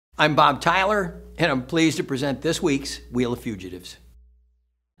I'm Bob Tyler, and I'm pleased to present this week's Wheel of Fugitives.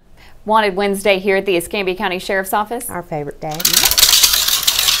 Wanted Wednesday here at the Escambia County Sheriff's Office. Our favorite day.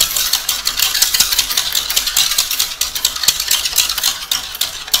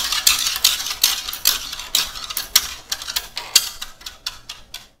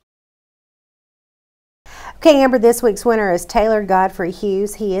 Okay, Amber, this week's winner is Taylor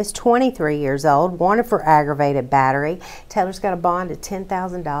Hughes. He is 23 years old, wanted for aggravated battery. Taylor's got a bond of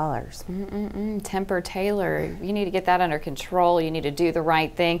 $10,000. Temper Taylor, you need to get that under control. You need to do the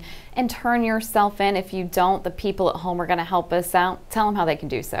right thing and turn yourself in. If you don't, the people at home are going to help us out. Tell them how they can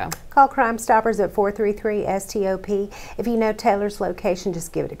do so. Call Crime Stoppers at 433-STOP. If you know Taylor's location,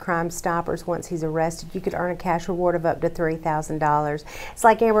 just give it to Crime Stoppers. Once he's arrested, you could earn a cash reward of up to $3,000. It's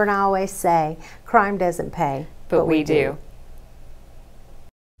like Amber and I always say, crime doesn't pay, but we do.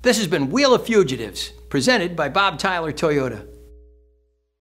 This has been Wheel of Fugitives, presented by Bob Tyler Toyota.